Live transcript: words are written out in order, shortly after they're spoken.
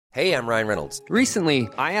Hey, I'm Ryan Reynolds. Recently,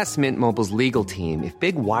 I asked Mint Mobile's legal team if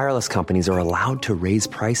big wireless companies are allowed to raise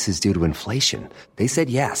prices due to inflation. They said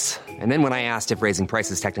yes. And then when I asked if raising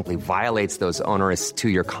prices technically violates those onerous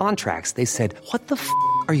two-year contracts, they said, "What the f***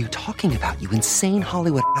 are you talking about, you insane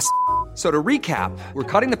Hollywood ass?" So to recap, we're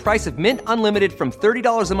cutting the price of Mint Unlimited from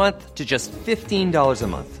 $30 a month to just $15 a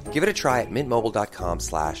month. Give it a try at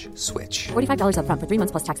mintmobile.com/switch. $45 up front for 3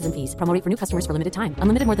 months plus taxes and fees. Promo rate for new customers for limited time.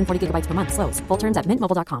 Unlimited more than 40 gigabytes per month. Slows full terms at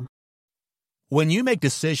mintmobile.com. When you make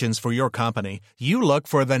decisions for your company, you look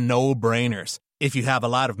for the no-brainers. If you have a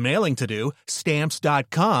lot of mailing to do,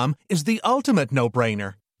 Stamps.com is the ultimate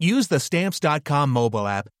no-brainer. Use the Stamps.com mobile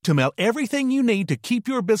app to mail everything you need to keep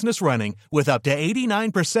your business running with up to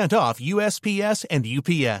 89% off USPS and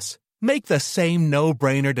UPS. Make the same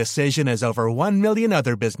no-brainer decision as over 1 million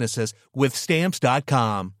other businesses with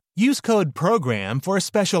Stamps.com. Use code PROGRAM for a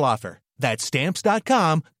special offer. That's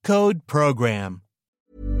Stamps.com, code PROGRAM.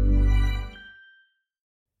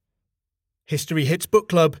 History Hits Book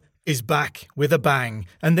Club is back with a bang,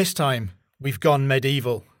 and this time we've gone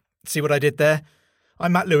medieval. See what I did there?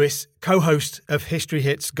 I'm Matt Lewis, co-host of History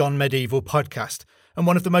Hits Gone Medieval podcast, and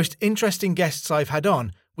one of the most interesting guests I've had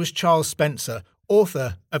on was Charles Spencer,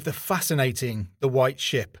 author of the fascinating The White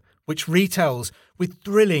Ship, which retells with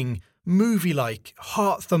thrilling, movie-like,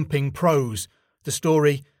 heart-thumping prose the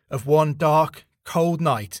story of one dark, cold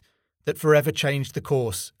night that forever changed the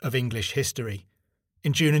course of English history.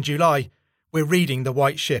 In June and July, we're reading The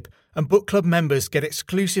White Ship, and book club members get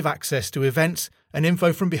exclusive access to events and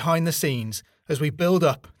info from behind the scenes as we build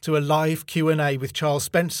up to a live Q&A with Charles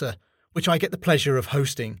Spencer, which I get the pleasure of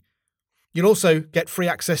hosting. You'll also get free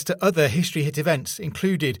access to other History Hit events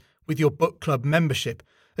included with your book club membership,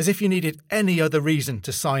 as if you needed any other reason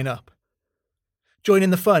to sign up. Join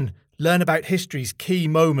in the fun, learn about history's key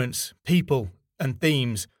moments, people and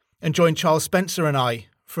themes, and join Charles Spencer and I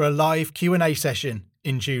for a live Q&A session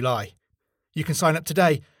in July. You can sign up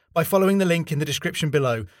today by following the link in the description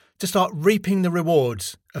below to start reaping the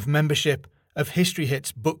rewards of membership of History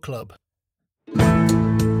Hits Book Club.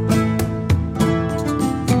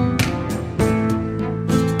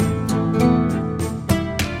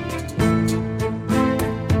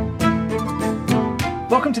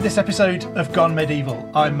 Welcome to this episode of Gone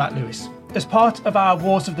Medieval. I'm Matt Lewis. As part of our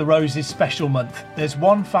Wars of the Roses special month, there's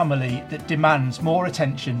one family that demands more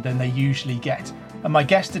attention than they usually get, and my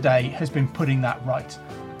guest today has been putting that right.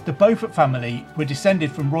 The Beaufort family were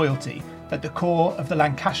descended from royalty at the core of the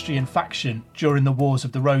Lancastrian faction during the Wars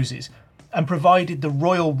of the Roses, and provided the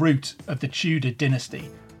royal root of the Tudor dynasty.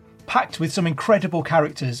 Packed with some incredible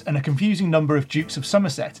characters and a confusing number of Dukes of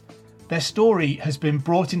Somerset, their story has been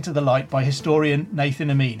brought into the light by historian Nathan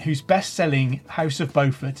Amin, whose best-selling House of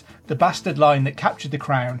Beaufort, the bastard line that captured the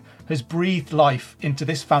crown, has breathed life into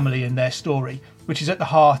this family and their story, which is at the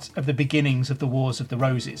heart of the beginnings of the Wars of the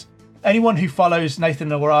Roses. Anyone who follows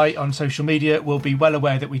Nathan or I on social media will be well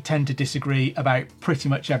aware that we tend to disagree about pretty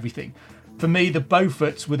much everything. For me, the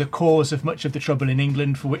Beauforts were the cause of much of the trouble in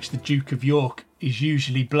England for which the Duke of York is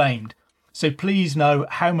usually blamed. So please know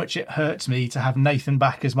how much it hurts me to have Nathan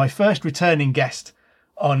back as my first returning guest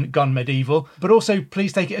on Gone Medieval, but also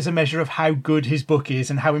please take it as a measure of how good his book is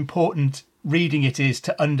and how important reading it is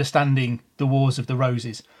to understanding the Wars of the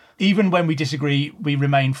Roses. Even when we disagree, we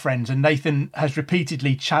remain friends, and Nathan has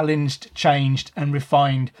repeatedly challenged, changed and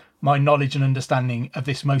refined my knowledge and understanding of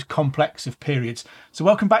this most complex of periods. So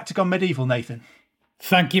welcome back to Gone Medieval, Nathan.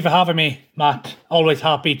 Thank you for having me, Matt. Always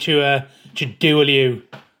happy to duel you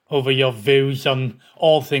over your views on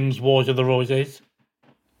all things Wars of the Roses.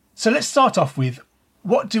 So let's start off with,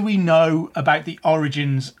 what do we know about the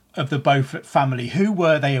origins of the Beaufort family? Who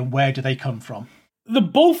were they and where do they come from? The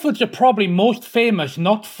Beauforts are probably most famous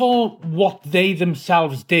not for what they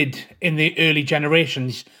themselves did in the early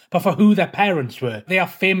generations, but for who their parents were. They are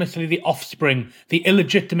famously the offspring, the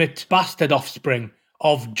illegitimate bastard offspring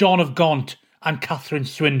of John of Gaunt and Catherine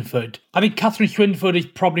Swynford. I think Catherine Swynford is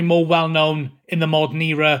probably more well known in the modern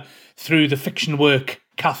era through the fiction work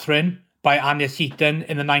Catherine by Anya Seton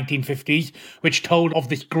in the 1950s, which told of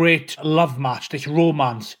this great love match, this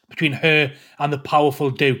romance between her and the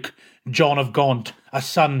powerful Duke, John of Gaunt, a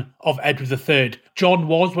son of Edward III. John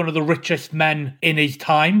was one of the richest men in his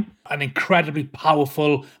time, an incredibly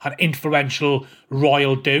powerful and influential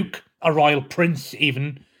royal duke, a royal prince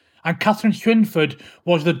even. And Catherine Swynford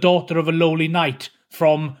was the daughter of a lowly knight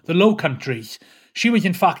from the Low Countries. She was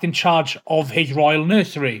in fact in charge of his royal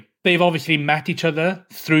nursery. They've obviously met each other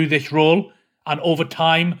through this role, and over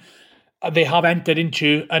time they have entered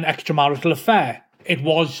into an extramarital affair. It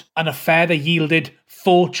was an affair that yielded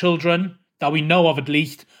 4 children, that we know of at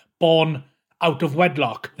least, born out of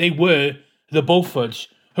wedlock. They were, the Beauforts,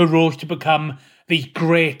 who rose to become the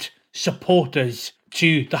great supporters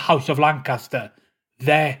to the House of Lancaster,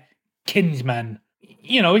 their kinsmen.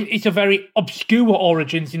 You know, it's a very obscure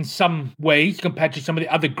origins in some ways compared to some of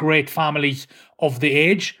the other great families of the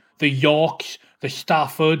age, the Yorks, the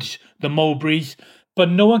Staffords, the Mowbrays. But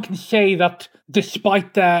no one can say that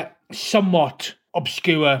despite their somewhat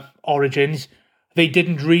obscure origins, they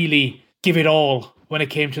didn't really give it all when it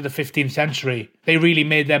came to the 15th century. They really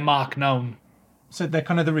made their mark known. So they're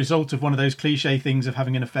kind of the result of one of those cliche things of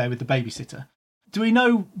having an affair with the babysitter. Do we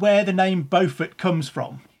know where the name Beaufort comes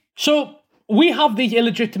from? So we have these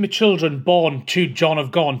illegitimate children born to John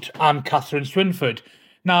of Gaunt and Catherine Swynford.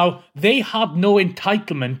 Now, they had no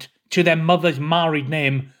entitlement to their mother's married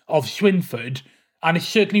name of Swynford, and it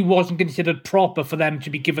certainly wasn't considered proper for them to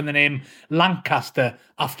be given the name Lancaster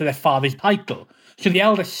after their father's title. So the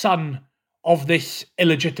eldest son of this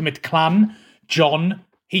illegitimate clan, John,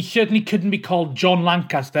 he certainly couldn't be called John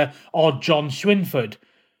Lancaster or John Swynford.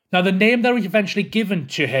 Now, the name that was eventually given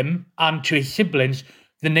to him and to his siblings,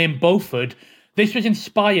 the name Beaufort, this was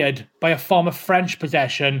inspired by a former French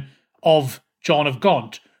possession of John of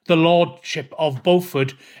Gaunt, the lordship of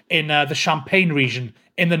Beaufort in the Champagne region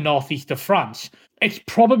in the northeast of France. It's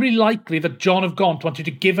probably likely that John of Gaunt wanted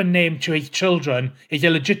to give a name to his children, his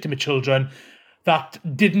illegitimate children, that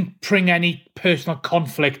didn't bring any personal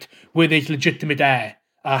conflict with his legitimate heir,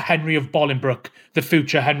 Henry of Bolingbroke, the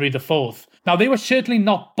future Henry IV. Now, they were certainly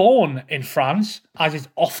not born in France, as is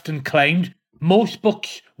often claimed. Most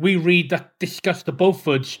books we read that discuss the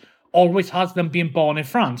Beauforts always has them being born in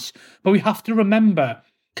France. But we have to remember,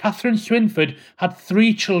 Catherine Swynford had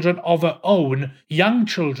 3 children of her own, young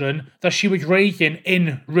children, that she was raising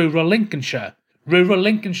in rural Lincolnshire. Rural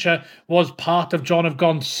Lincolnshire was part of John of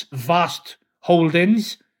Gaunt's vast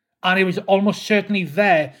holdings, and it was almost certainly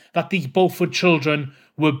there that these Beaufort children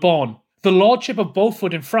were born. The lordship of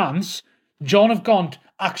Beaufort in France, John of Gaunt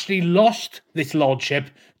actually lost this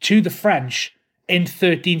lordship to the French in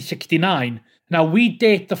 1369. Now, we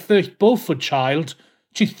date the first Beaufort child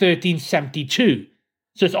to 1372.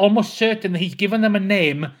 So it's almost certain that he's given them a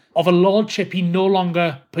name of a lordship he no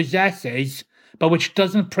longer possesses, but which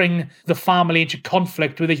doesn't bring the family into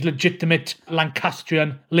conflict with his legitimate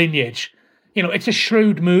Lancastrian lineage. You know, it's a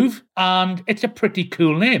shrewd move, and it's a pretty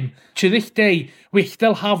cool name. To this day, we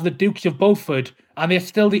still have the Dukes of Beaufort, and they're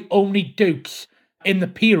still the only dukes in the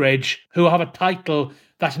peerage who have a title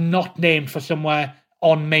that's not named for somewhere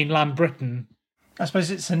on mainland Britain. I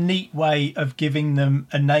suppose it's a neat way of giving them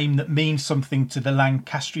a name that means something to the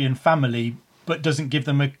Lancastrian family, but doesn't give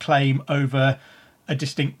them a claim over a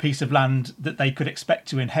distinct piece of land that they could expect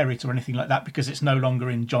to inherit or anything like that, because it's no longer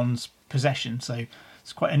in John's possession. So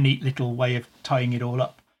it's quite a neat little way of tying it all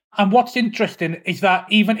up. And what's interesting is that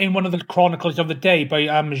even in one of the chronicles of the day by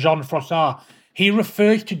Jean Froissart, he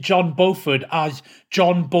refers to John Beaufort as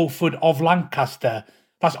John Beaufort of Lancaster.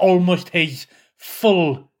 That's almost his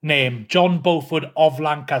full name, John Beaufort of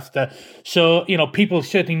Lancaster. So, you know, people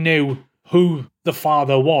certainly knew who the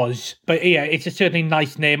father was. But yeah, it's a certainly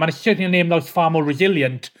nice name, and it's certainly a name that was far more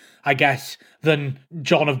resilient, I guess, than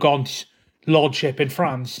John of Gaunt's lordship in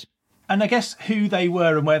France. And I guess who they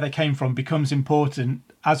were and where they came from becomes important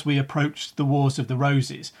as we approach the Wars of the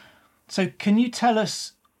Roses. So can you tell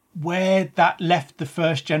us where that left the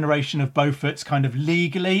first generation of Beauforts kind of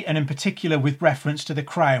legally, and in particular with reference to the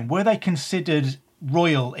crown? Were they considered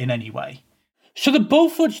royal in any way? So the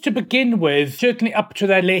Beauforts, to begin with, certainly up to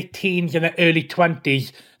their late teens and their early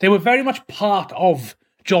 20s, they were very much part of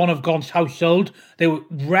John of Gaunt's household. They were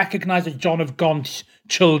recognised as John of Gaunt's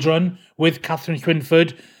children with Catherine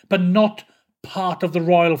Swynford, but not part of the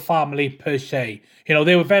royal family per se. You know,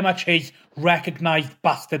 they were very much his recognised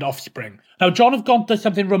bastard offspring. Now, John of Gaunt does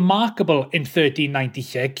something remarkable in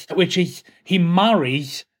 1396, which is he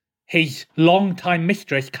marries his longtime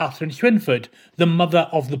mistress, Catherine Swynford, the mother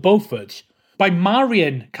of the Beauforts. By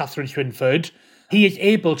marrying Catherine Swynford, he is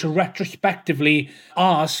able to retrospectively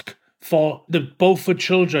ask for the Beaufort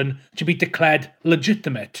children to be declared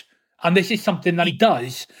legitimate. And this is something that he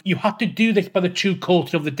does. You have to do this by the two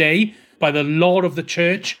courts of the day, by the law of the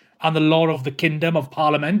church and the law of the kingdom of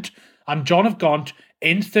parliament. And John of Gaunt,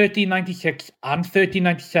 in 1396 and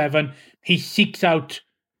 1397, he seeks out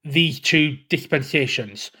these two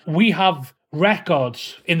dispensations. We have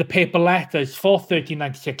records in the papal letters for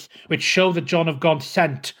 1396 which show that John of Gaunt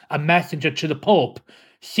sent a messenger to the Pope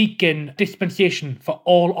seeking dispensation for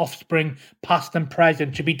all offspring, past and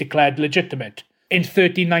present, to be declared legitimate. In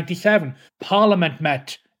 1397, Parliament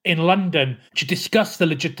met in London to discuss the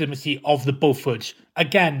legitimacy of the Beauforts.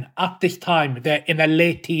 Again, at this time, they're in their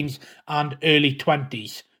late teens and early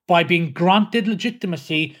 20s. By being granted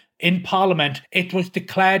legitimacy in Parliament, it was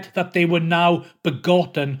declared that they were now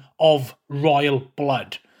begotten of royal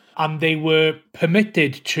blood. And they were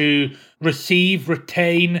permitted to receive,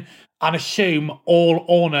 retain, and assume all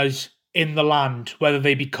honours in the land, whether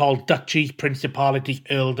they be called duchies, principalities,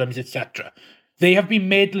 earldoms, etc. They have been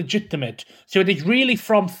made legitimate. So it is really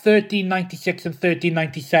from 1396 and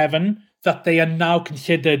 1397 that they are now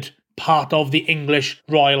considered part of the English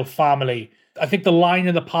royal family. I think the line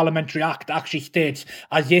in the Parliamentary Act actually states,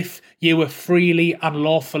 as if you were freely and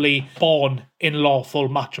lawfully born in lawful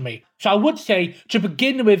matrimony. So I would say, to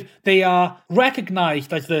begin with, they are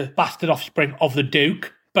recognised as the bastard offspring of the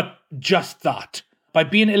Duke, but just that. By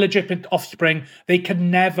being illegitimate offspring, they can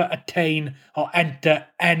never attain or enter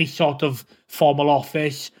any sort of formal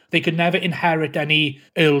office. They could never inherit any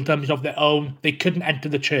earldoms of their own. They couldn't enter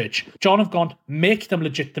the church. John of Gaunt makes them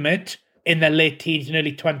legitimate in their late teens and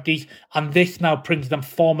early 20s, and this now brings them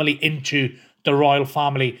formally into the royal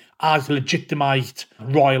family as legitimised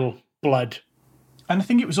royal blood. And I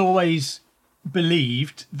think it was always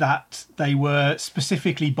believed that they were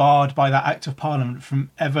specifically barred by that Act of Parliament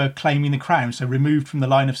from ever claiming the crown, so removed from the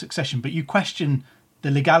line of succession. But you question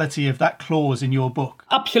the legality of that clause in your book.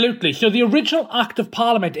 Absolutely. So the original Act of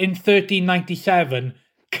Parliament in 1397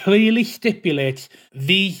 clearly stipulates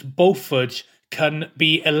these Beauforts can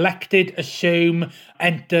be elected, assume,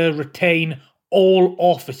 enter, retain all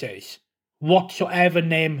offices, whatsoever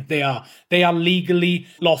name they are. They are legally,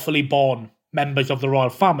 lawfully born members of the royal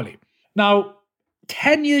family. Now,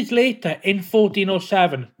 10 years later, in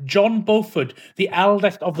 1407, John Beaufort, the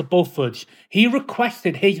eldest of the Beauforts, he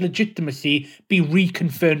requested his legitimacy be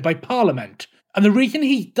reconfirmed by Parliament. And the reason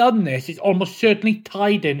he's done this is almost certainly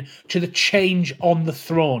tied in to the change on the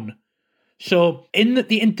throne. So, in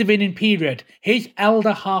the intervening period, his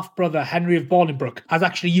elder half-brother, Henry of Bolingbroke, has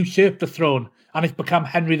actually usurped the throne and has become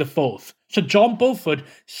Henry IV. So John Beaufort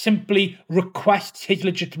simply requests his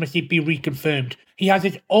legitimacy be reconfirmed. He has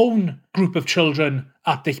his own group of children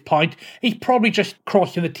at this point. He's probably just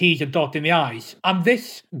crossing the T's and dotting the I's. And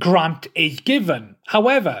this grant is given.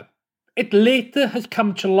 However, it later has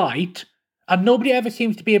come to light, and nobody ever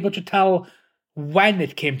seems to be able to tell when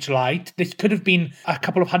it came to light. This could have been a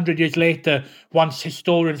couple of hundred years later once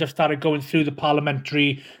historians have started going through the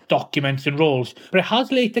parliamentary documents and rolls. But it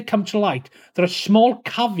has later come to light that a small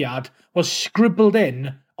caveat was scribbled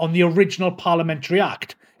in on the original Parliamentary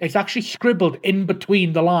Act. It's actually scribbled in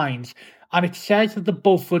between the lines, and it says that the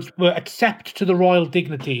Beauforts were accept to the royal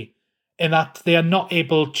dignity in that they are not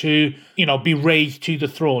able to, be raised to the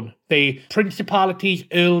throne. The principalities,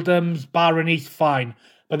 earldoms, baronies, fine,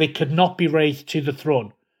 but they could not be raised to the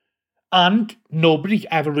throne. And nobody's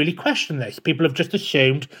ever really questioned this. People have just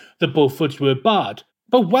assumed the Beauforts were bad.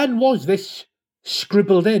 But when was this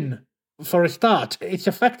scribbled in? For a start, it's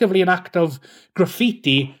effectively an act of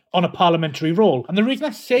graffiti on a parliamentary roll. And the reason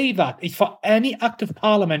I say that is for any act of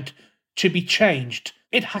parliament to be changed,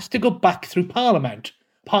 it has to go back through Parliament.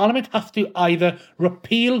 Parliament has to either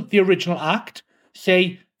repeal the original act,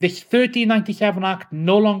 say this 1397 Act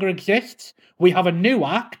no longer exists, we have a new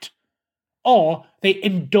act, or they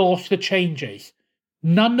endorse the changes.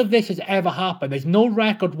 None of this has ever happened. There's no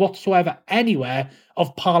record whatsoever anywhere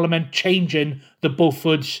of Parliament changing the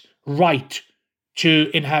Beauforts' right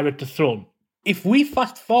to inherit the throne. If we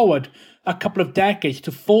fast forward a couple of decades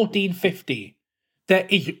to 1450, there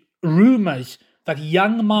is rumours that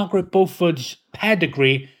young Margaret Beaufort's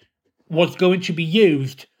pedigree was going to be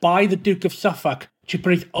used by the Duke of Suffolk to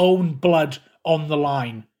put his own blood on the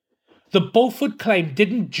line. The Beaufort claim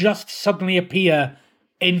didn't just suddenly appear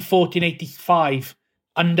in 1485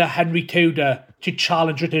 under Henry Tudor to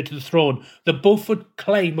challenge return to the throne. The Beaufort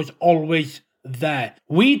claim was always there.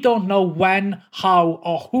 We don't know when, how,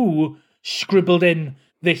 or who scribbled in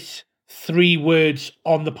this 3 words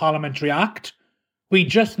on the Parliamentary Act. We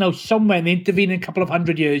just know somewhere in the intervening couple of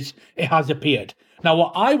hundred years it has appeared. Now,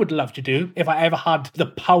 what I would love to do, if I ever had the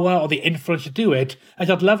power or the influence to do it,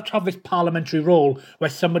 is I'd love to have this parliamentary roll where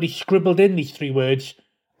somebody scribbled in these 3 words,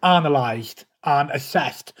 analysed and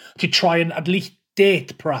assessed, to try and at least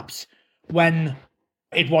date, perhaps, when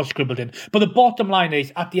it was scribbled in. But the bottom line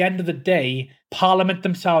is, at the end of the day, Parliament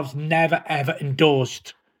themselves never ever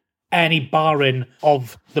endorsed any barring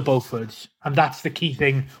of the Beauforts. And that's the key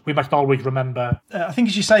thing we must always remember. I think,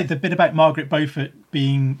 as you say, the bit about Margaret Beaufort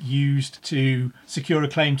being used to secure a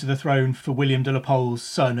claim to the throne for William de la Pole's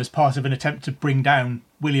son as part of an attempt to bring down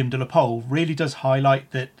William de la Pole really does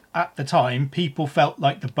highlight that at the time people felt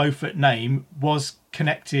like the Beaufort name was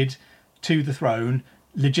connected to the throne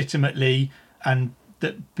legitimately, and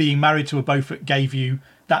that being married to a Beaufort gave you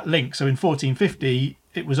that link. So in 1450,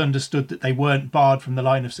 it was understood that they weren't barred from the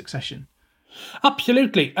line of succession.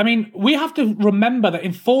 Absolutely. I mean, we have to remember that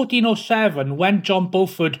in 1407, when John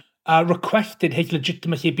Beaufort requested his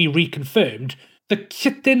legitimacy be reconfirmed, the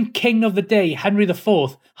sitting king of the day, Henry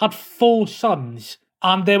IV, had 4 sons,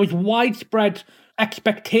 and there was widespread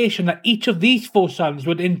expectation that each of these 4 sons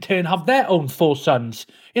would in turn have their own 4 sons.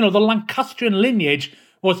 You know, the Lancastrian lineage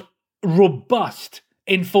was robust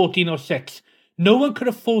in 1406. No one could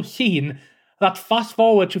have foreseen that fast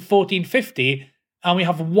forward to 1450, and we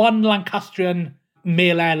have one Lancastrian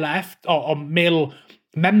male heir left, or male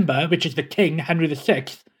member, which is the king, Henry VI,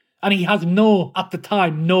 and he has at the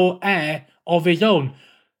time, no heir of his own.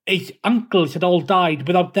 His uncles had all died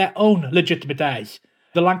without their own legitimate heirs.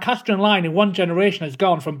 The Lancastrian line in one generation has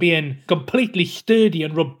gone from being completely sturdy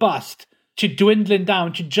and robust to dwindling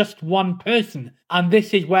down to just one person. And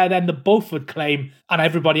this is where then the Beaufort claim and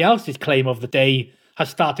everybody else's claim of the day has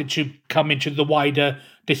started to come into the wider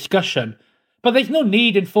discussion. But there's no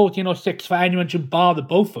need in 1406 for anyone to bar the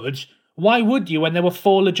Beauforts. Why would you when there were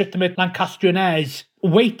 4 legitimate Lancastrian heirs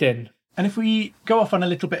waiting? And if we go off on a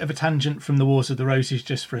little bit of a tangent from the Wars of the Roses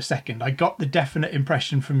just for a second, I got the definite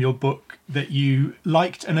impression from your book that you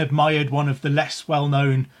liked and admired one of the less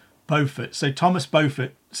well-known Beauforts. So Thomas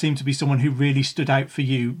Beaufort seemed to be someone who really stood out for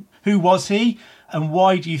you. Who was he, and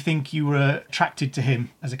why do you think you were attracted to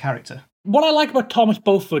him as a character? What I like about Thomas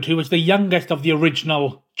Beaufort, who was the youngest of the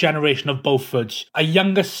original generation of Beauforts, a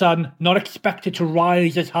younger son, not expected to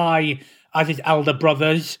rise as high as his elder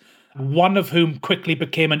brothers, one of whom quickly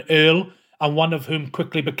became an earl and one of whom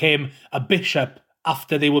quickly became a bishop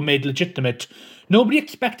after they were made legitimate. Nobody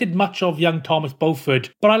expected much of young Thomas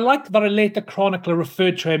Beaufort, but I liked that a later chronicler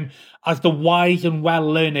referred to him as the wise and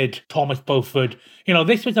well-learned Thomas Beaufort. You know,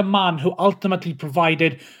 this was a man who ultimately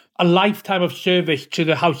provided a lifetime of service to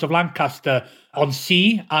the House of Lancaster on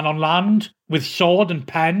sea and on land with sword and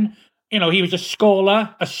pen. You know, he was a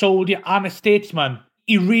scholar, a soldier and a statesman.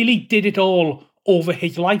 He really did it all over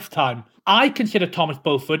his lifetime. I consider Thomas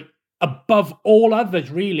Beaufort, above all others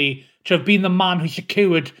really, to have been the man who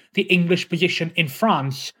secured the English position in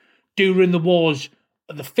France during the wars,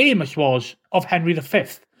 the famous wars of Henry V.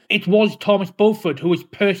 It was Thomas Beaufort who was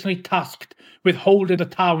personally tasked with holding the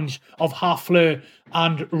towns of Harfleur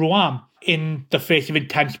and Rouen in the face of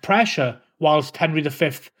intense pressure, whilst Henry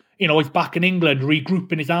V, was back in England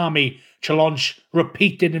regrouping his army to launch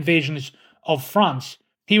repeated invasions of France.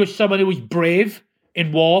 He was someone who was brave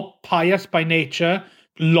in war, pious by nature,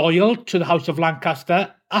 loyal to the House of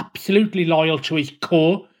Lancaster, absolutely loyal to his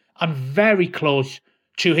core, and very close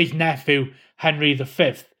to his nephew, Henry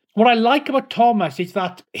V. What I like about Thomas is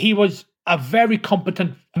that he was a very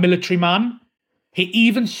competent military man. He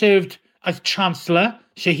even served as Chancellor,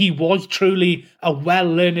 so he was truly a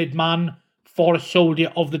well-learned man for a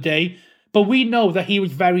soldier of the day. But we know that he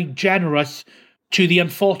was very generous to the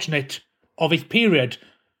unfortunate of his period.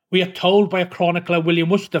 We are told by a chronicler, William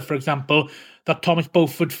Worcester, for example, that Thomas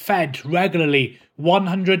Beaufort fed regularly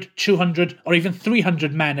 100, 200 or even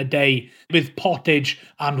 300 men a day with pottage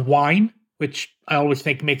and wine, which I always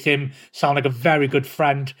think makes him sound like a very good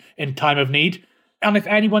friend in time of need. And if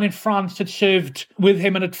anyone in France had served with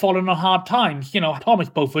him and had fallen on hard times, Thomas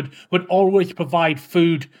Beaufort would always provide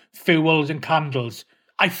food, fuels and candles.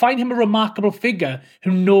 I find him a remarkable figure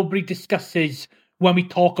who nobody discusses when we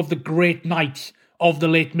talk of the great knights of the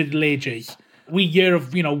late Middle Ages. We hear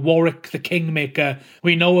of, Warwick the Kingmaker.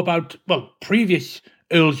 We know about, previous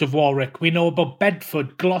Earls of Warwick. We know about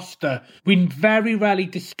Bedford, Gloucester. We very rarely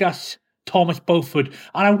discuss Thomas Beaufort.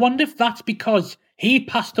 And I wonder if that's because he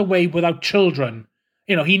passed away without children.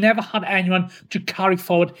 He never had anyone to carry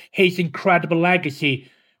forward his incredible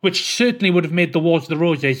legacy, which certainly would have made the Wars of the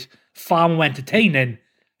Roses far more entertaining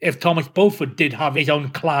if Thomas Beaufort did have his own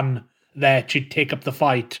clan there to take up the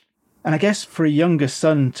fight. And I guess for a younger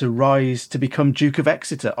son to rise to become Duke of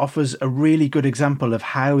Exeter offers a really good example of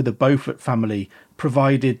how the Beaufort family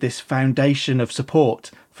provided this foundation of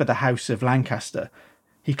support for the House of Lancaster.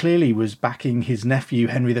 He clearly was backing his nephew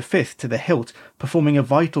Henry V to the hilt, performing a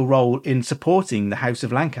vital role in supporting the House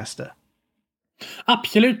of Lancaster.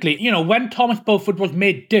 Absolutely. When Thomas Beaufort was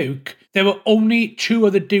made Duke, there were only 2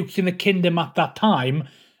 other dukes in the kingdom at that time,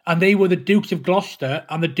 and they were the Dukes of Gloucester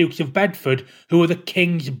and the Dukes of Bedford, who were the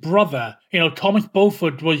king's brother. Thomas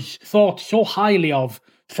Beaufort was thought so highly of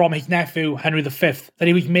from his nephew Henry V that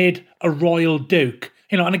he was made a royal duke.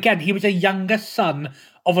 And again, he was a younger son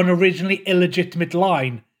of an originally illegitimate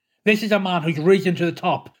line. This is a man who's risen to the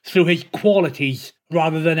top through his qualities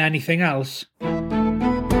rather than anything else.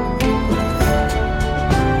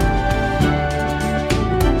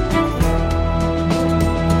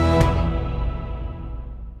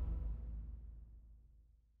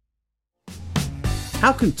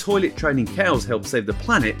 How can toilet training cows help save the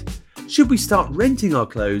planet? Should we start renting our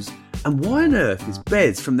clothes? And why on earth is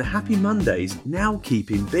Bez from the Happy Mondays now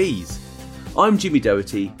keeping bees? I'm Jimmy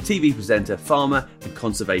Doherty, TV presenter, farmer and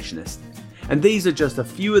conservationist. And these are just a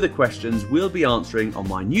few of the questions we'll be answering on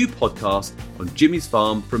my new podcast on Jimmy's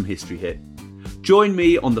Farm from History Hit. Join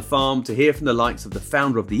me on the farm to hear from the likes of the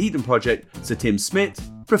founder of the Eden Project, Sir Tim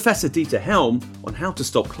Smith, Professor Dieter Helm on how to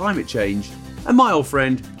stop climate change, and my old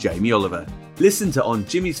friend Jamie Oliver. Listen to On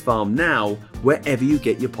Jimmy's Farm now, wherever you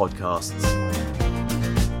get your podcasts.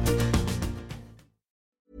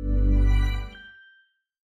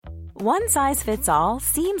 One size fits all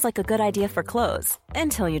seems like a good idea for clothes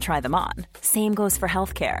until you try them on. Same goes for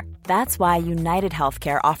healthcare. That's why United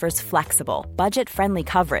Healthcare offers flexible, budget-friendly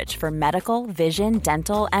coverage for medical, vision,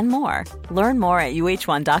 dental, and more. Learn more at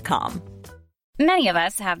uh1.com. Many of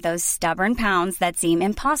us have those stubborn pounds that seem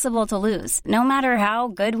impossible to lose, no matter how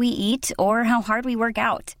good we eat or how hard we work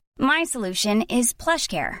out. My solution is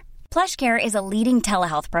PlushCare. PlushCare is a leading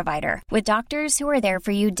telehealth provider with doctors who are there for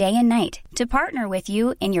you day and night to partner with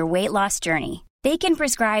you in your weight loss journey. They can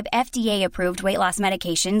prescribe FDA-approved weight loss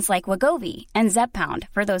medications like Wegovy and Zepbound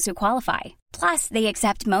for those who qualify. Plus, they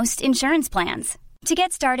accept most insurance plans. To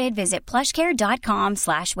get started, visit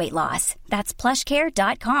plushcare.com/weightloss. That's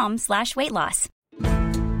plushcare.com/weightloss.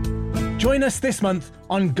 Join us this month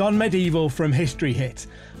on Gone Medieval from History Hit.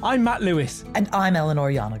 I'm Matt Lewis. And I'm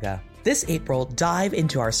Eleanor Yanaga. This April, dive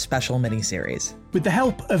into our special mini-series. With the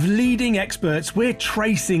help of leading experts, we're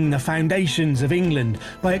tracing the foundations of England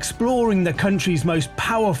by exploring the country's most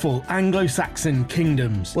powerful Anglo-Saxon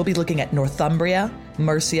kingdoms. We'll be looking at Northumbria,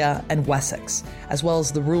 Mercia, and Wessex, as well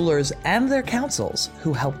as the rulers and their councils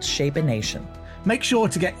who helped shape a nation. Make sure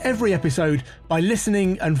to get every episode by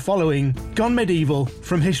listening and following Gone Medieval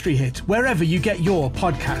from History Hit, wherever you get your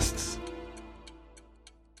podcasts.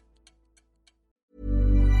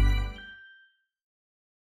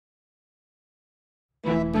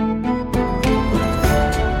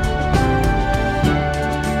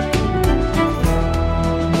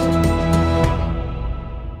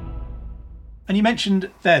 And you mentioned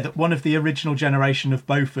there that one of the original generation of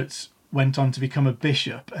Beauforts went on to become a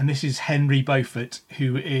bishop, and this is Henry Beaufort,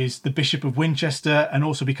 who is the Bishop of Winchester and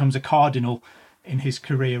also becomes a cardinal in his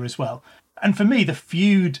career as well. And for me, the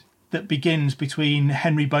feud that begins between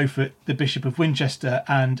Henry Beaufort, the Bishop of Winchester,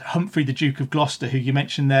 and Humphrey, the Duke of Gloucester, who you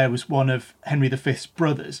mentioned there was one of Henry V's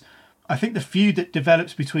brothers, I think the feud that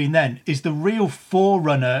develops between them is the real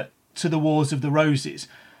forerunner to the Wars of the Roses.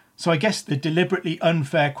 So I guess the deliberately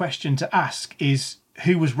unfair question to ask is,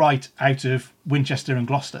 who was right out of Winchester and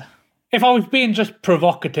Gloucester? If I was being just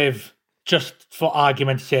provocative, just for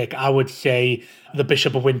argument's sake, I would say the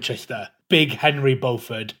Bishop of Winchester, big Henry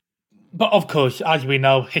Beaufort. But of course, as we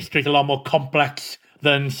know, history is a lot more complex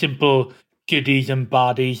than simple goodies and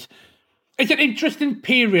baddies. It's an interesting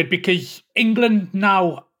period because England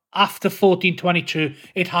now, after 1422,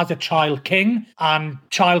 it has a child king, and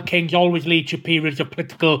child kings always lead to periods of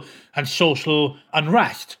political and social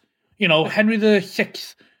unrest. You know, Henry VI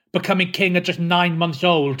becoming king at just 9 months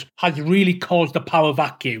old has really caused a power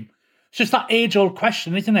vacuum. It's just that age-old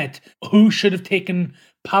question, isn't it? Who should have taken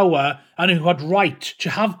power and who had right to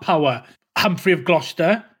have power? Humphrey of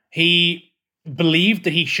Gloucester, he believed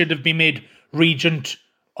that he should have been made regent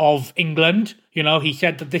of England. You know, he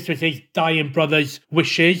said that this was his dying brother's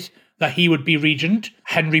wishes, that he would be regent.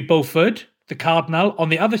 Henry Beaufort, the cardinal, on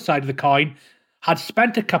the other side of the coin, had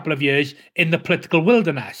spent a couple of years in the political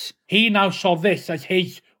wilderness. He now saw this as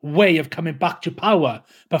his way of coming back to power.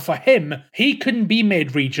 But for him, he couldn't be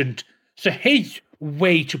made regent. So his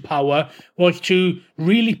way to power was to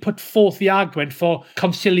really put forth the argument for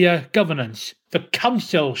conciliar governance. The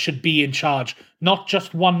council should be in charge, not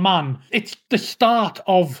just one man. It's the start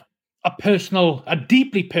of a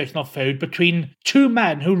deeply personal feud between two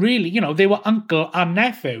men who really, you know, they were uncle and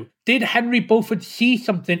nephew. Did Henry Beaufort see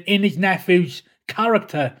something in his nephew's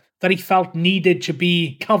character that he felt needed to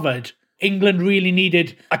be covered? England really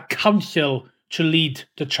needed a council to lead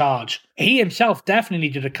the charge. He himself definitely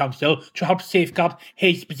needed a council to help safeguard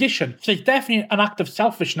his position. So there's definitely an act of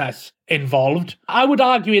selfishness involved. I would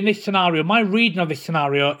argue in this scenario, my reading of this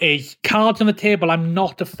scenario is, cards on the table, I'm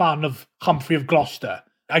not a fan of Humphrey of Gloucester.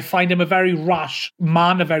 I find him a very rash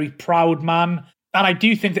man, a very proud man. And I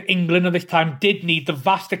do think that England at this time did need the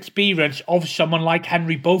vast experience of someone like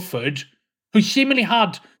Henry Beaufort, who seemingly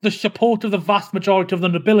had the support of the vast majority of the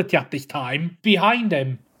nobility at this time behind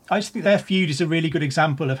him. I just think their feud is a really good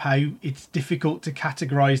example of how it's difficult to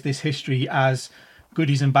categorise this history as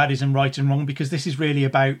goodies and baddies and right and wrong, because this is really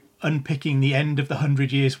about unpicking the end of the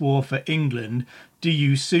 100 Years' War for England, do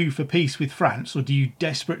you sue for peace with France, or do you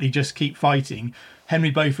desperately just keep fighting?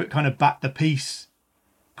 Henry Beaufort kind of backed the peace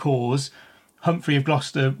cause. Humphrey of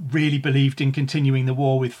Gloucester really believed in continuing the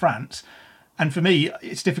war with France. And for me,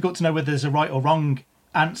 it's difficult to know whether there's a right or wrong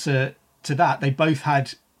answer to that. They both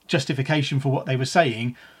had justification for what they were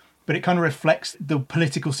saying, but it kind of reflects the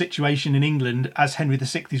political situation in England as Henry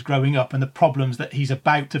VI is growing up and the problems that he's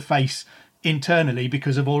about to face internally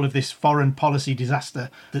because of all of this foreign policy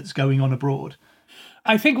disaster that's going on abroad.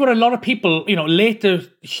 I think what a lot of people, later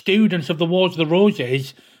students of the Wars of the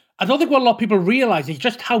Roses, I don't think what a lot of people realise is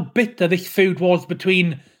just how bitter this feud was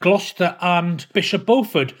between Gloucester and Bishop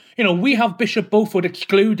Beaufort. We have Bishop Beaufort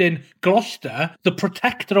excluding Gloucester, the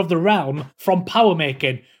protector of the realm, from power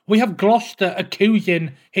making. We have Gloucester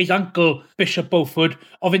accusing his uncle, Bishop Beaufort,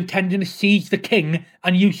 of intending to seize the king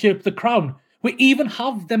and usurp the crown. We even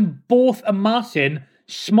have them both amassing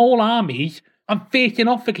small armies and facing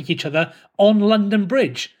off against each other on London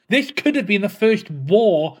Bridge. This could have been the first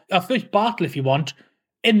battle, if you want,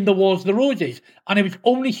 in the Wars of the Roses. And it was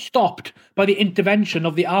only stopped by the intervention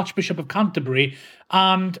of the Archbishop of Canterbury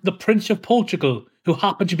and the Prince of Portugal, who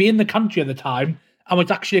happened to be in the country at the time and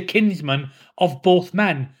was actually a kinsman of both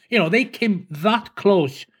men. They came that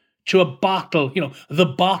close to a battle, the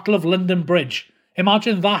Battle of London Bridge.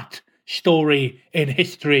 Imagine that story in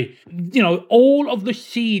history. All of the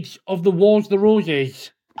seeds of the Wars of the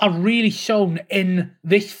Roses are really sown in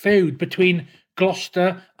this feud between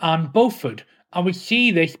Gloucester and Beaufort. And we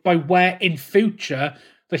see this by where in future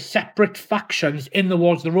the separate factions in the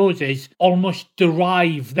Wars of the Roses almost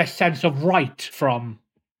derive their sense of right from.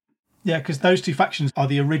 Yeah, because those two factions are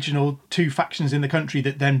the original two factions in the country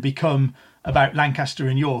that then become about Lancaster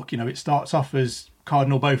and York. It starts off as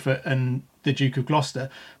Cardinal Beaufort and the Duke of Gloucester,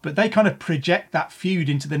 but they kind of project that feud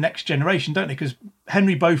into the next generation, don't they? Because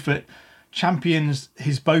Henry Beaufort champions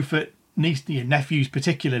his Beaufort nephews,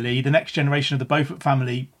 particularly the next generation of the Beaufort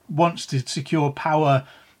family, wants to secure power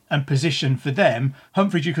and position for them.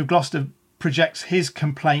 Humphrey, Duke of Gloucester, projects his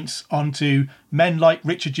complaints onto men like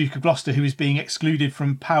Richard, Duke of Gloucester, who is being excluded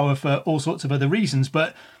from power for all sorts of other reasons,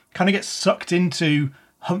 but kind of gets sucked into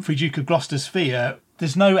Humphrey, Duke of Gloucester's fear.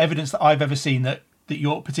 There's no evidence that I've ever seen that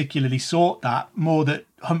York particularly sought that, more that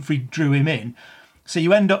Humphrey drew him in. So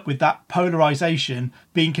you end up with that polarisation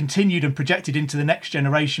being continued and projected into the next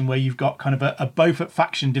generation, where you've got kind of a Beaufort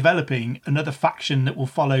faction developing, another faction that will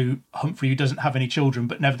follow Humphrey, who doesn't have any children,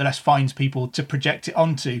 but nevertheless finds people to project it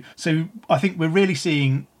onto. So I think we're really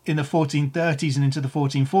seeing in the 1430s and into the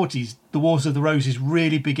 1440s, the Wars of the Roses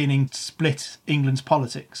really beginning to split England's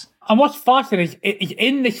politics. And what's fascinating is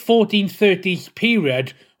in this 1430s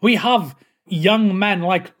period, we have young men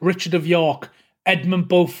like Richard of York, Edmund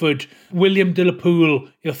Beaufort, William de la Pole,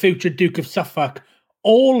 the future Duke of Suffolk,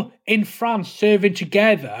 all in France serving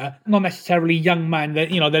together, not necessarily young men, they're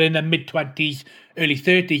in their mid-20s, early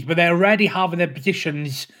 30s, but they're already having their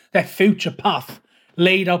positions, their future path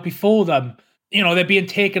laid out before them. They're being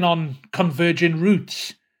taken on converging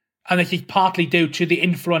routes, and this is partly due to the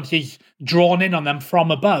influences drawn in on them from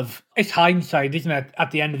above. It's hindsight, isn't it? At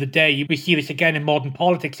the end of the day, we see this again in modern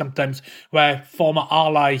politics sometimes, where former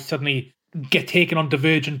allies suddenly get taken on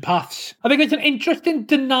divergent paths. I think it's an interesting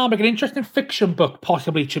dynamic, an interesting fiction book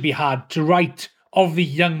possibly to be had to write of the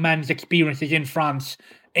young men's experiences in France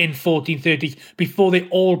in 1430s before they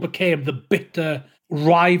all became the bitter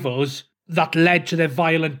rivals that led to their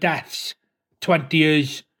violent deaths 20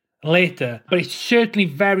 years later. But it's certainly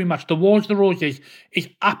very much, the Wars of the Roses is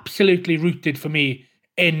absolutely rooted for me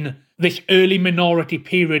in this early minority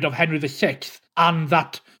period of Henry VI and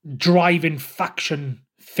that driving faction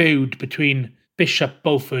feud between Bishop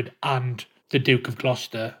Beaufort and the Duke of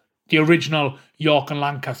Gloucester. The original York and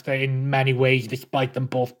Lancaster in many ways, despite them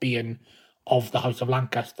both being of the House of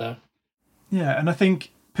Lancaster. Yeah, and I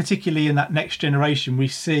think particularly in that next generation, we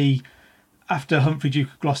see after Humphrey,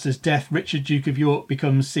 Duke of Gloucester's death, Richard, Duke of York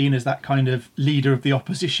becomes seen as that kind of leader of the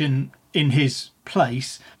opposition in his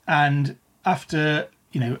place. And after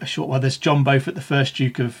a short while, there's John Beaufort, the first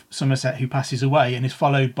Duke of Somerset, who passes away and is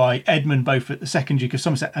followed by Edmund Beaufort, the second Duke of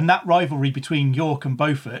Somerset. And that rivalry between York and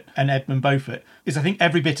Beaufort and Edmund Beaufort is, I think,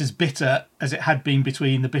 every bit as bitter as it had been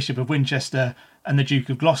between the Bishop of Winchester and the Duke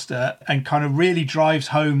of Gloucester, and kind of really drives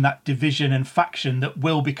home that division and faction that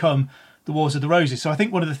will become the Wars of the Roses. So I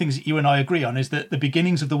think one of the things that you and I agree on is that the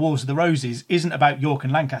beginnings of the Wars of the Roses isn't about York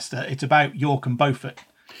and Lancaster, it's about York and Beaufort.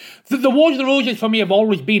 The Wars of the Roses for me have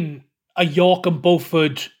always been a York and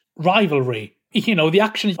Beaufort rivalry. the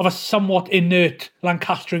actions of a somewhat inert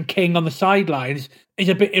Lancastrian king on the sidelines is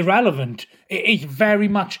a bit irrelevant. It is very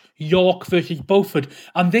much York versus Beaufort,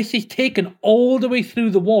 and this is taken all the way through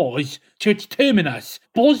the wars to its terminus.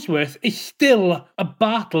 Bosworth is still a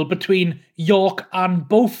battle between York and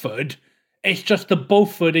Beaufort. It's just that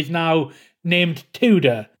Beaufort is now named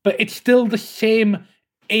Tudor, but it's still the same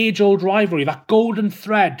age-old rivalry, that golden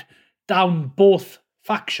thread down both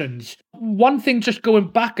factions. One thing, just going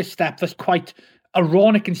back a step, that's quite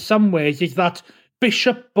ironic in some ways, is that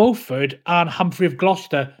Bishop Beaufort and Humphrey of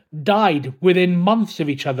Gloucester died within months of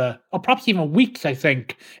each other, or perhaps even weeks, I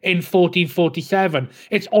think, in 1447.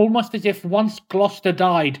 It's almost as if once Gloucester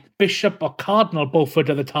died, Bishop or Cardinal Beaufort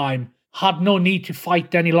at the time had no need to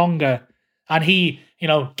fight any longer, and he,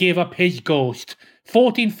 gave up his ghost.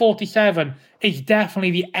 1447 is definitely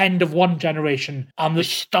the end of one generation and the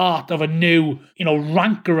start of a new,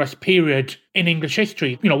 rancorous period in English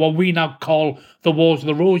history. What we now call the Wars of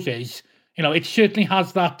the Roses. It certainly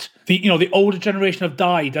has that, the older generation have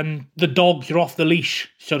died and the dogs are off the leash,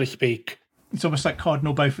 so to speak. It's almost like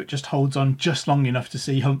Cardinal Beaufort just holds on just long enough to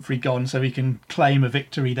see Humphrey gone so he can claim a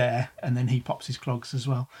victory there, and then he pops his clogs as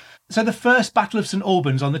well. So the first Battle of St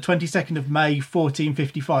Albans on the 22nd of May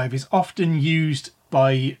 1455 is often used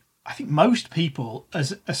by, I think, most people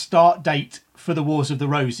as a start date for the Wars of the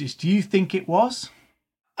Roses. Do you think it was?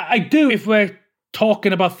 I do, if we're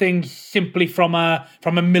talking about things simply from a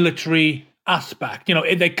military aspect.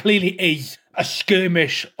 There clearly is a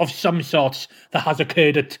skirmish of some sorts that has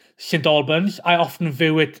occurred at St Albans. I often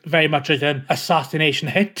view it very much as an assassination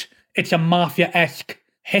hit. It's a mafia-esque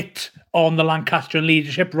hit on the Lancastrian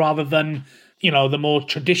leadership rather than, the more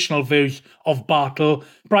traditional views of battle.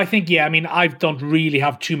 But I think, I don't really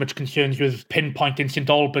have too much concerns with pinpointing St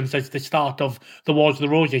Albans as the start of the Wars of the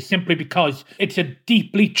Roses, simply because it's a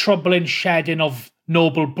deeply troubling shedding of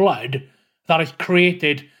noble blood that has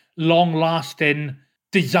created long-lasting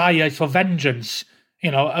desires for vengeance.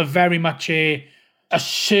 A very much a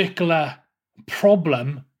circular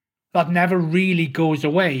problem that never really goes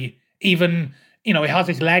away. Even, it has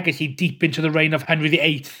its legacy deep into the reign of Henry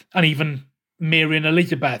VIII and even Mary and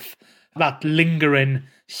Elizabeth. That lingering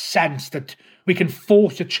sense that we can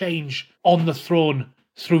force a change on the throne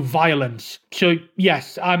through violence. So,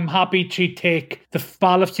 yes, I'm happy to take the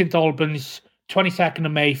Battle of St Albans, 22nd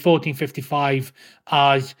of May, 1455,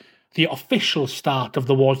 as the official start of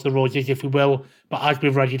the Wars of the Roses, if we will. But as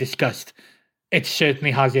we've already discussed, it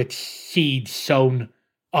certainly has its seeds sown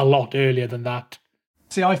a lot earlier than that.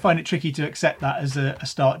 See, I find it tricky to accept that as a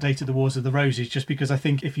start date of the Wars of the Roses, just because I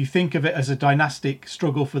think if you think of it as a dynastic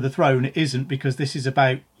struggle for the throne, it isn't, because this is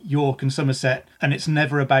about York and Somerset, and it's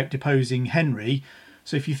never about deposing Henry.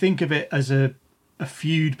 So if you think of it as a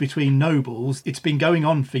feud between nobles, it's been going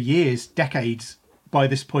on for years, decades by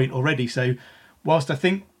this point already. So whilst I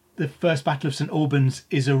think the first Battle of St Albans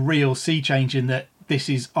is a real sea change in that this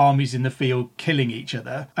is armies in the field killing each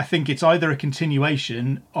other, I think it's either a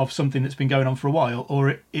continuation of something that's been going on for a while, or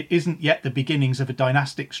it isn't yet the beginnings of a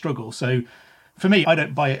dynastic struggle. So for me, I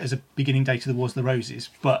don't buy it as a beginning date of the Wars of the Roses,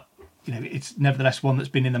 but it's nevertheless one that's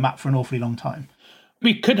been in the map for an awfully long time.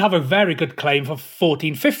 We could have a very good claim for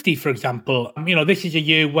 1450, for example. This is a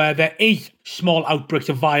year where there is small outbreaks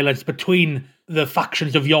of violence between the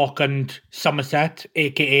factions of York and Somerset,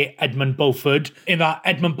 aka Edmund Beaufort, in that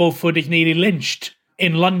Edmund Beaufort is nearly lynched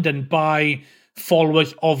in London by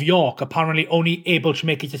followers of York, apparently only able to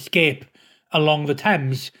make his escape along the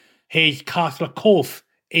Thames. His castle at Corfe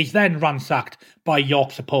is then ransacked by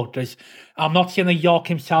York supporters. I'm not saying that York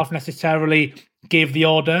himself necessarily gave the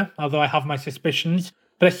order, although I have my suspicions,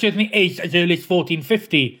 but there certainly is, as early as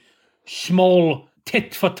 1450, small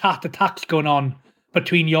tit-for-tat attacks going on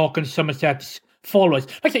between York and Somerset's followers.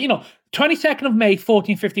 Like I said, 22nd of May,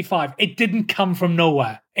 1455, it didn't come from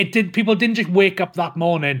nowhere. People didn't just wake up that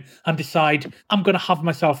morning and decide, I'm going to have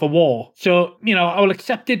myself a war. So, I will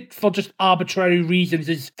accept it for just arbitrary reasons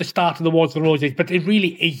as the start of the Wars of the Roses, but it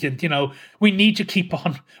really isn't. We need to keep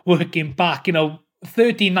on working back.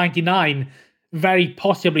 1399 very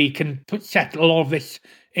possibly can set a lot of this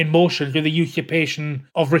in motion with the usurpation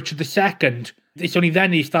of Richard II. It's only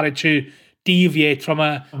then he started to deviate from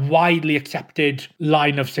a widely accepted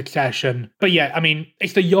line of succession. But yeah,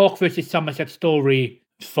 it's the York versus Somerset story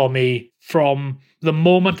for me from the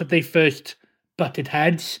moment that they first butted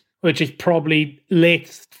heads, which is probably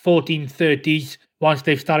late 1430s, once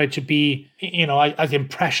they've started to be, as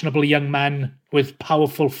impressionable young men with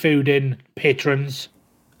powerful feuding patrons.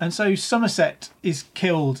 And so Somerset is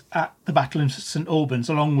killed at the Battle of St Albans,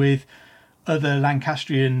 along with other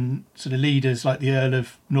Lancastrian sort of leaders like the Earl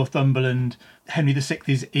of Northumberland. Henry VI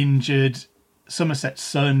is injured. Somerset's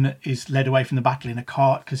son is led away from the battle in a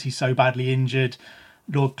cart because he's so badly injured.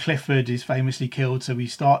 Lord Clifford is famously killed, so we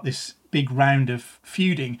start this big round of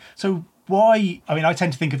feuding. So why... I mean, I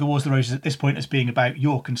tend to think of the Wars of the Roses at this point as being about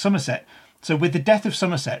York and Somerset. So with the death of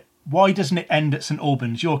Somerset, why doesn't it end at St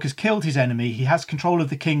Albans? York has killed his enemy, he has control of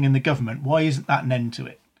the king and the government. Why isn't that an end to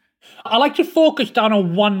it? I like to focus down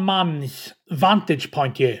on one man's vantage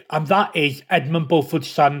point here, and that is Edmund Beaufort's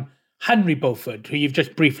son, Henry Beaufort, who you've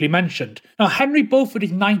just briefly mentioned. Now, Henry Beaufort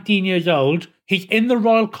is 19 years old. He's in the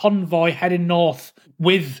royal convoy heading north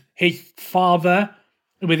with his father,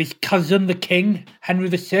 with his cousin, the king, Henry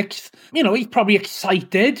VI. You know, he's probably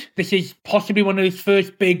excited. This is possibly one of his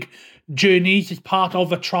first big journeys as part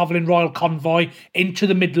of a travelling royal convoy into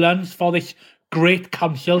the Midlands for this great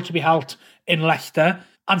council to be held in Leicester.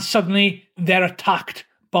 And suddenly they're attacked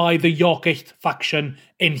by the Yorkist faction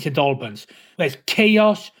in St Albans. There's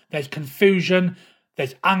chaos, there's confusion,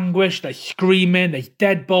 there's anguish, there's screaming, there's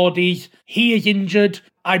dead bodies. He is injured,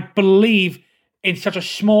 I believe, in such a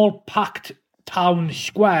small, packed town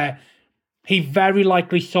square. He very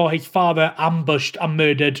likely saw his father ambushed and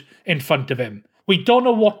murdered in front of him. We don't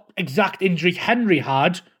know what exact injuries Henry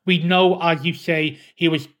had. We know, as you say, he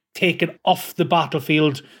was taken off the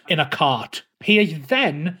battlefield in a cart. He is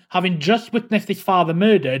then, having just witnessed his father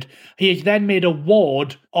murdered, he is then made a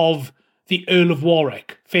ward of the Earl of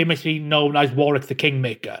Warwick, famously known as Warwick the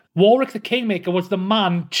Kingmaker. Warwick the Kingmaker was the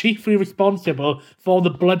man chiefly responsible for the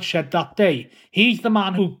bloodshed that day. He's the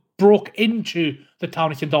man who broke into the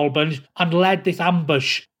town of St Albans and led this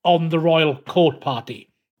ambush on the royal court party.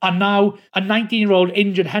 And now a 19-year-old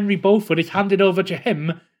injured Henry Beaufort is handed over to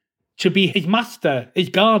him to be his master, his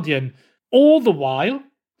guardian, all the while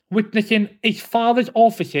witnessing his father's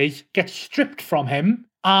offices get stripped from him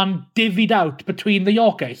and divvied out between the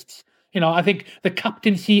Yorkists. You know, I think the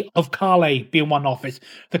captaincy of Calais being one office,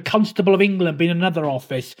 the Constable of England being another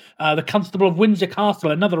office, the Constable of Windsor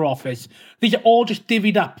Castle another office. These are all just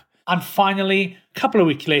divvied up. And finally, a couple of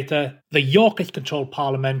weeks later, the Yorkist-controlled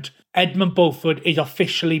Parliament, Edmund Beaufort is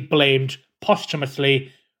officially blamed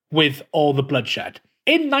posthumously with all the bloodshed.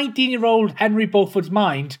 In 19-year-old Henry Beaufort's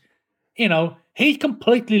mind, you know, he's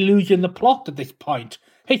completely losing the plot at this point.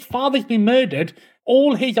 His father's been murdered,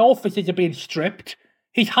 all his offices are being stripped,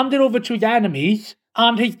 he's handed over to his enemies,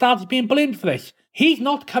 and his dad's being blamed for this. He's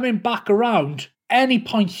not coming back around any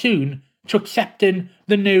point soon to accepting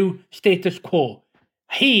the new status quo.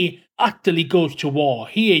 He utterly goes to war.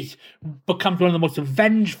 He becomes one of the most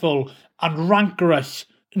vengeful and rancorous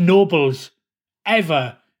nobles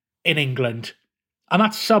ever in England. And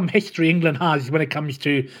that's some history England has when it comes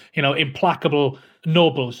to, you know, implacable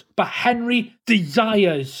nobles. But Henry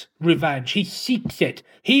desires revenge. He seeks it.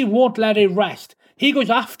 He won't let it rest. He goes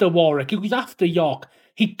after Warwick. He goes after York.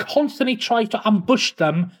 He constantly tries to ambush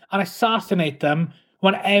them and assassinate them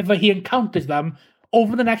whenever he encounters them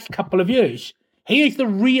over the next couple of years. He is the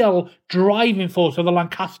real driving force of the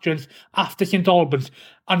Lancastrians after St Albans.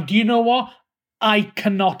 And do you know what? I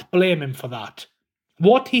cannot blame him for that.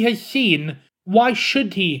 What he has seen, why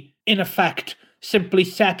should he, in effect, simply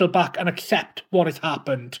settle back and accept what has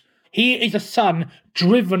happened? He is a son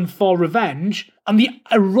driven for revenge, and the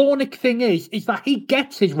ironic thing is that he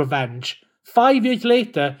gets his revenge. 5 years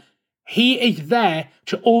later, he is there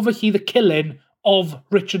to oversee the killing of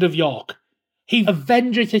Richard of York. He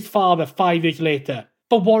avenges his father 5 years later.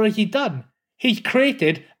 But what has he done? He's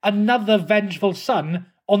created another vengeful son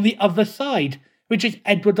on the other side, which is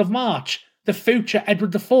Edward of March, the future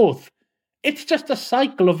Edward IV. It's just a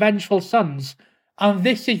cycle of vengeful sons, and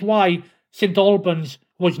this is why St Albans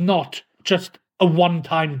was not just a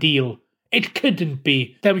one-time deal. It couldn't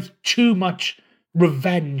be. There was too much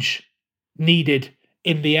revenge needed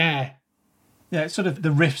in the air. Yeah, sort of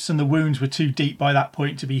the rifts and the wounds were too deep by that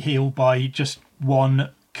point to be healed by just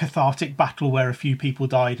one cathartic battle where a few people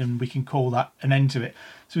died, and we can call that an end to it.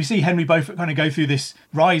 So we see Henry Beaufort kind of go through this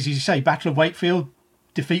rise, as you say, Battle of Wakefield,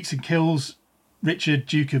 defeats and kills Richard,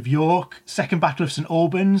 Duke of York. Second Battle of St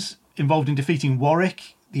Albans, involved in defeating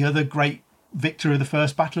Warwick, the other great victor of the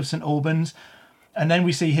First Battle of St Albans. And then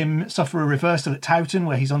we see him suffer a reversal at Towton,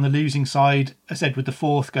 where he's on the losing side as Edward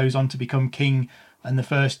IV goes on to become king and the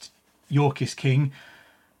first Yorkist king.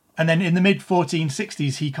 And then in the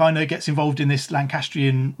mid-1460s, he kind of gets involved in this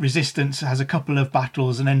Lancastrian resistance, has a couple of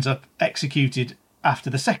battles and ends up executed after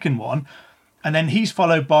the second one. And then he's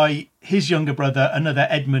followed by his younger brother, another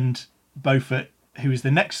Edmund Beaufort, who is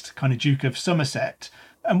the next kind of Duke of Somerset.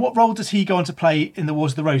 And what role does he go on to play in the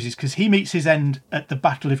Wars of the Roses? Because he meets his end at the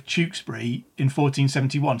Battle of Tewkesbury in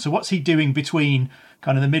 1471. So what's he doing between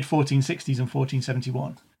kind of the mid-1460s and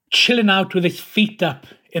 1471? chilling out with his feet up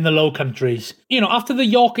in the Low Countries. After the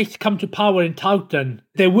Yorkists come to power in Towton,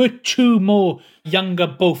 there were two more younger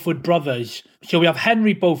Beaufort brothers. So we have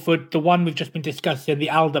Henry Beaufort, the one we've just been discussing, the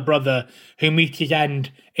elder brother, who meets his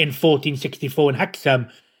end in 1464 in Hexham.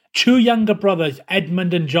 Two younger brothers,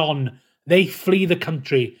 Edmund and John, they flee the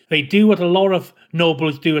country. They do what a lot of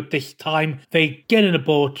nobles do at this time. They get in a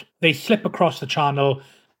boat, they slip across the channel,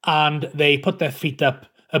 and they put their feet up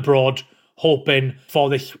abroad, hoping for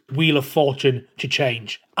this wheel of fortune to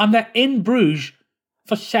change. And they're in Bruges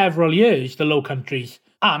for several years, the Low Countries.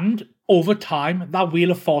 And over time, that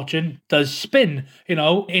wheel of fortune does spin. In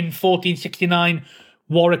 1469,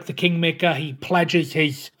 Warwick the Kingmaker, he pledges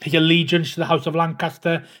his allegiance to the House of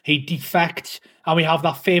Lancaster. He defects, and we have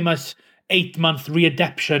that famous 8-month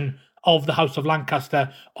readaption of the House of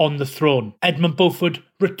Lancaster on the throne. Edmund Beaufort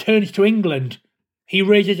returns to England. He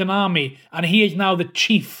raises an army, and he is now the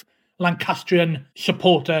chief Lancastrian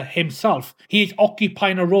supporter himself. He is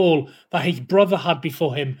occupying a role that his brother had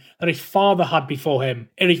before him, that his father had before him.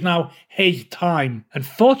 It is now his time.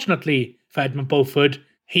 Unfortunately for Edmund Beaufort,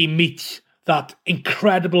 he meets that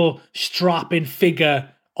incredible strapping figure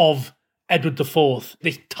of Edward IV,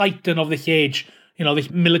 this titan of this age, this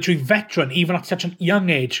military veteran, even at such a young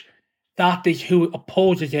age. That is who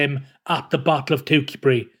opposes him at the Battle of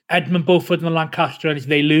Tewkesbury. Edmund Beaufort and the Lancastrians,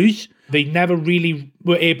 they lose. They never really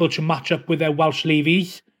were able to match up with their Welsh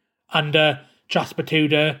levies under Jasper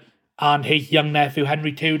Tudor and his young nephew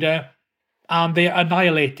Henry Tudor, and they are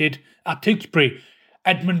annihilated at Tewkesbury.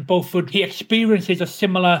 Edmund Beaufort, he experiences a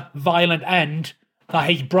similar violent end that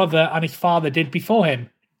his brother and his father did before him.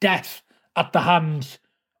 Death at the hands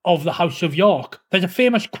of the House of York. There's a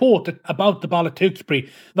famous quote about the Battle of Tewkesbury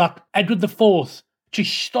that Edward IV, to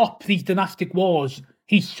stop these dynastic wars,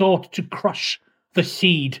 he sought to crush the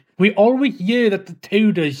seed. We always hear that the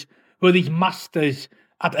Tudors were these masters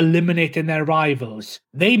at eliminating their rivals.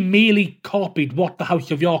 They merely copied what the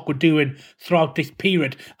House of York were doing throughout this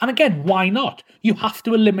period. And again, why not? You have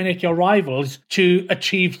to eliminate your rivals to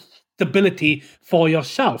achieve stability for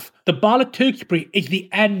yourself. The Battle of Tewkesbury is the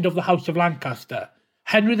end of the House of Lancaster.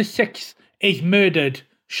 Henry VI is murdered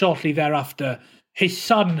shortly thereafter. His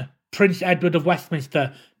son, Prince Edward of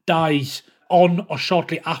Westminster, dies on or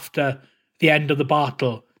shortly after the end of the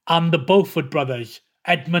battle. And the Beaufort brothers,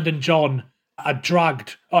 Edmund and John, are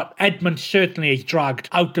dragged, or Edmund certainly is dragged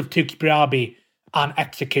out of Tewkesbury Abbey and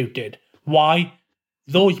executed. Why?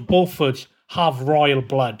 Those Beauforts have royal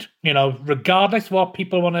blood. Regardless what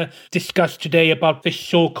people want to discuss today about this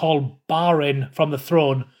so-called barring from the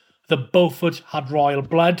throne, the Beauforts had royal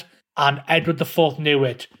blood, and Edward IV knew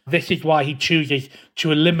it. This is why he chooses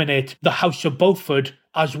to eliminate the House of Beaufort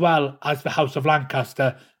as well as the House of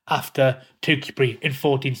Lancaster after Tewkesbury in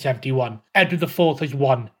 1471. Edward IV has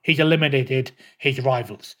won. He's eliminated his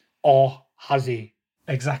rivals. Or has he?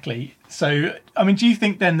 Exactly. So, do you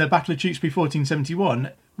think then the Battle of Tewkesbury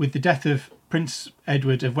 1471, with the death of Prince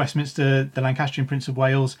Edward of Westminster, the Lancastrian Prince of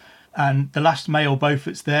Wales, and the last male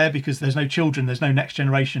Beauforts there, because there's no children, there's no next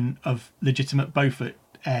generation of legitimate Beaufort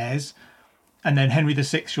heirs, and then Henry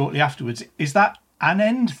VI shortly afterwards, is that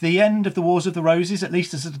the end of the Wars of the Roses, at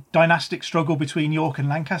least as a dynastic struggle between York and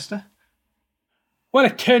Lancaster? Well,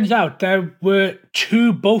 it turns out there were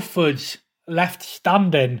two Beauforts left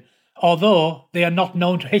standing, although they are not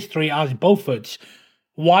known to history as Beauforts.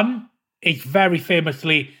 One is very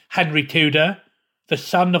famously Henry Tudor, the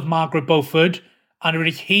son of Margaret Beaufort, and it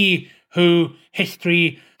is he who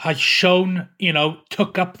history has shown,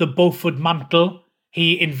 took up the Beaufort mantle.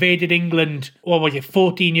 He invaded England,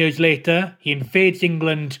 14 years later? He invades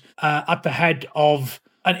England at the head of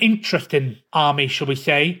an interesting army, shall we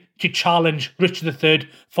say, to challenge Richard III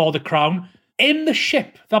for the crown. In the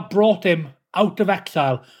ship that brought him out of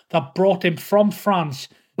exile, that brought him from France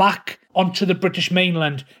back onto the British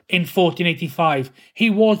mainland in 1485, he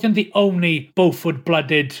wasn't the only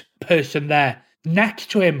Beaufort-blooded person there. Next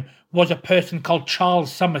to him was a person called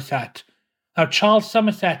Charles Somerset. Now, Charles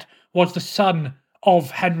Somerset was the son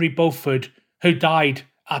of Henry Beaufort, who died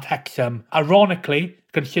at Hexham. Ironically,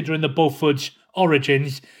 considering the Beaufort's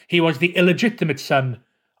origins, he was the illegitimate son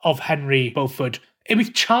of Henry Beaufort. It was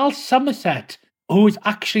Charles Somerset who was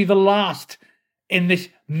actually the last in this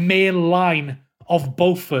male line of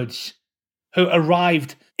Beauforts who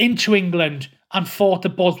arrived into England and fought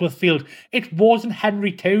at Bosworth Field. It wasn't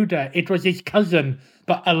Henry Tudor, it was his cousin.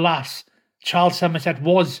 But alas, Charles Somerset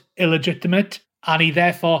was illegitimate, and he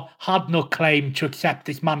therefore had no claim to accept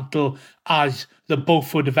this mantle as the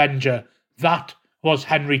Beaufort Avenger. That was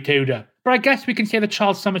Henry Tudor. But I guess we can say that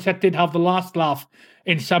Charles Somerset did have the last laugh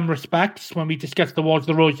in some respects when we discussed the Wars of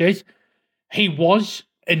the Roses. He was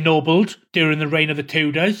ennobled during the reign of the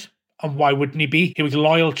Tudors. And why wouldn't he be? He was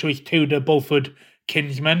loyal to his Tudor Beaufort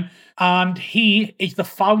kinsman. And he is the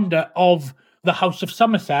founder of the House of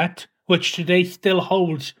Somerset, which today still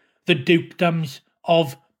holds the dukedoms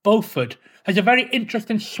of Beaufort. There's a very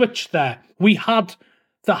interesting switch there. We had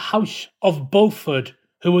the House of Beaufort,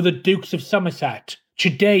 who were the Dukes of Somerset.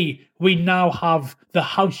 Today, we now have the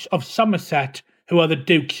House of Somerset, who are the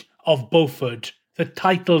Dukes of Beaufort. The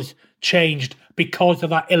titles changed because of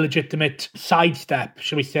that illegitimate sidestep,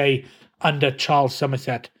 shall we say, under Charles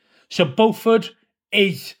Somerset. So Beaufort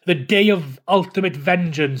is the day of ultimate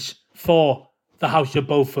vengeance for the House of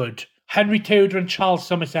Beaufort. Henry Tudor and Charles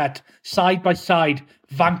Somerset, side by side,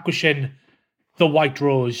 vanquishing the White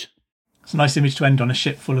Rose. It's a nice image to end on, a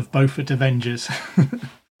ship full of Beaufort Avengers.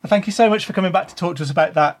 Thank you so much for coming back to talk to us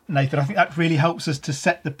about that, Nathan. I think that really helps us to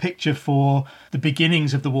set the picture for the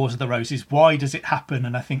beginnings of the Wars of the Roses. Why does it happen?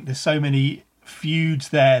 And I think there's so many feuds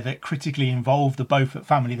there that critically involve the Beaufort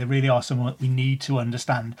family. They really are someone that we need to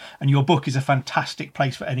understand. And your book is a fantastic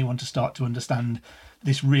place for anyone to start to understand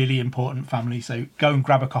this really important family. So go and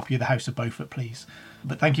grab a copy of The House of Beaufort, please.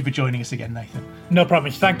 But thank you for joining us again, Nathan. No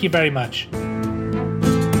problem. Thank you very much.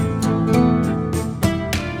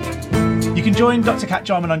 You can join Dr. Cat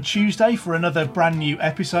Jarman on Tuesday for another brand new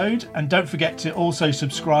episode. And don't forget to also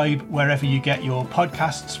subscribe wherever you get your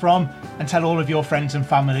podcasts from, and tell all of your friends and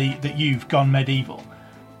family that you've gone medieval.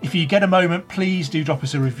 If you get a moment, please do drop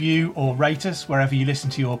us a review or rate us wherever you listen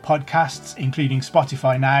to your podcasts, including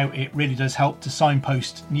Spotify now. It really does help to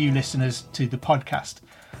signpost new listeners to the podcast.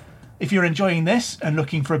 If you're enjoying this and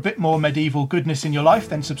looking for a bit more medieval goodness in your life,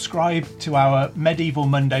 then subscribe to our Medieval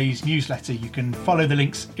Mondays newsletter. You can follow the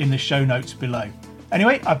links in the show notes below.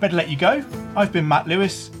 Anyway, I'd better let you go. I've been Matt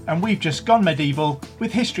Lewis, and we've just gone medieval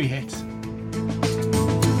with History Hit.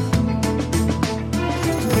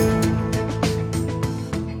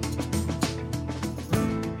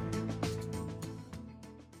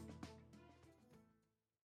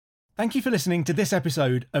 Thank you for listening to this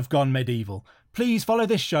episode of Gone Medieval. Please follow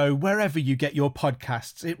this show wherever you get your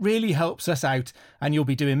podcasts. It really helps us out, and you'll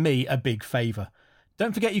be doing me a big favour.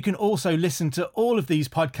 Don't forget you can also listen to all of these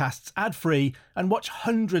podcasts ad-free and watch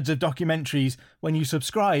hundreds of documentaries when you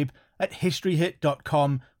subscribe at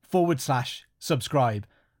historyhit.com/subscribe.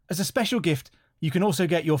 As a special gift, you can also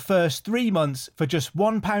get your first 3 months for just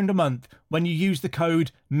 £1 a month when you use the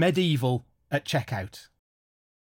code MEDIEVAL at checkout.